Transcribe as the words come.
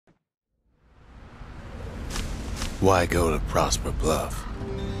Why go to Prosper Bluff?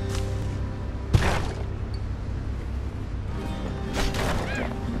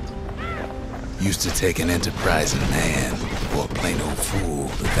 Used to take an enterprising man or a plain old fool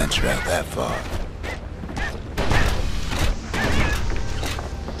to venture out that far.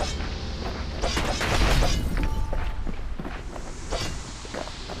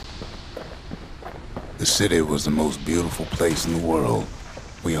 The city was the most beautiful place in the world.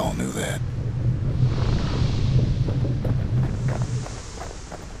 We all knew that.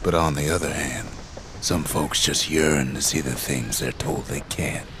 But on the other hand, some folks just yearn to see the things they're told they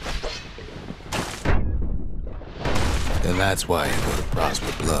can't. And that's why you go to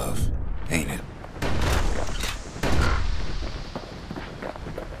Prosper Bluff, ain't it?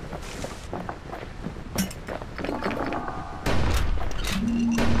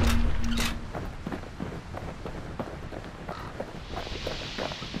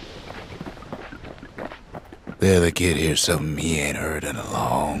 The other kid hears something he ain't heard in a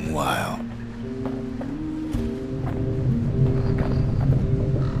long while.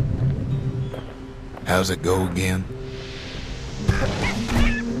 How's it go again?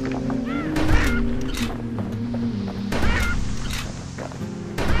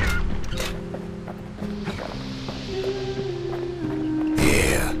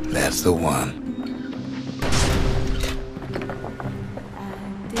 Yeah, that's the one.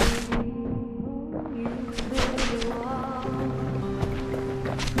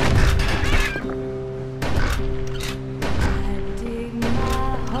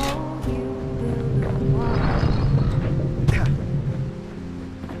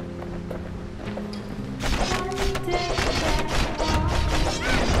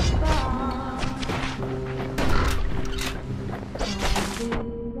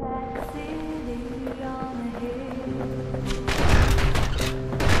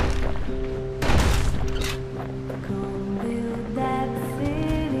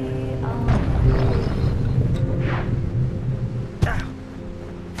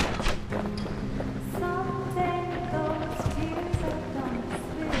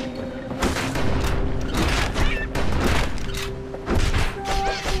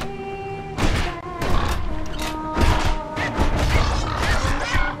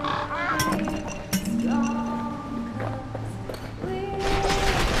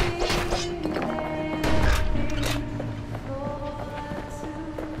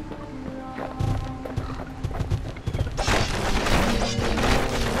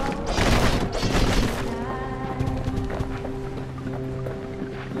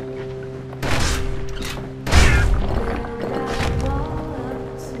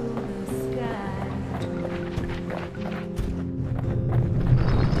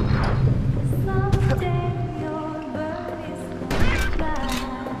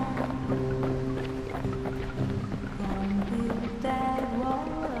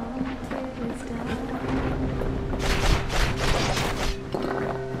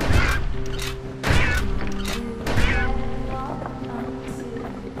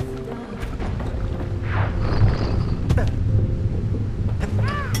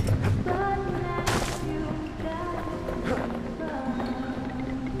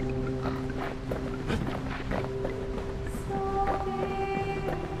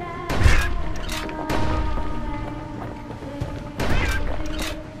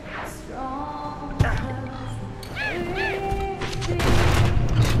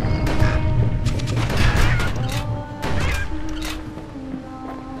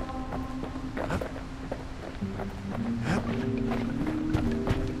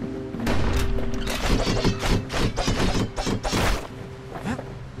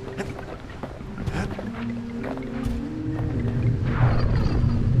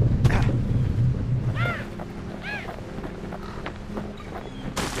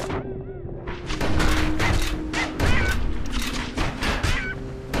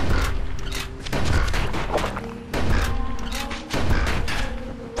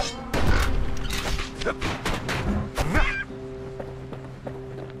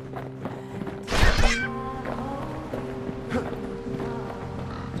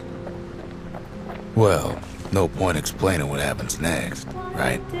 Well, no point explaining what happens next,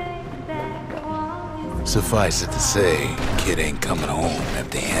 right? Suffice it to say, kid ain't coming home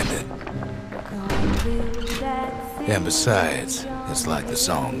empty-handed. And besides, it's like the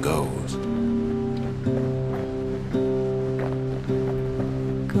song goes.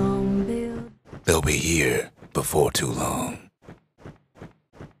 They'll be here before too long.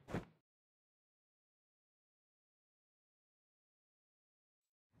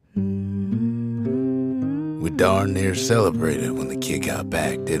 We darn near celebrated when the kid got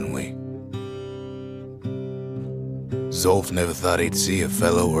back, didn't we? Zolf never thought he'd see a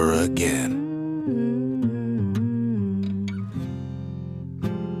fellow or again.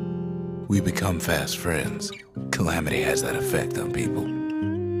 We become fast friends. Calamity has that effect on people.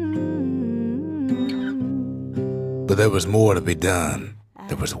 But there was more to be done.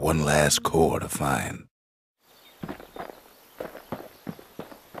 There was one last core to find.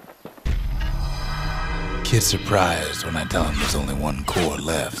 Kid's surprised when I tell him there's only one core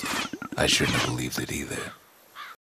left. I shouldn't have believed it either.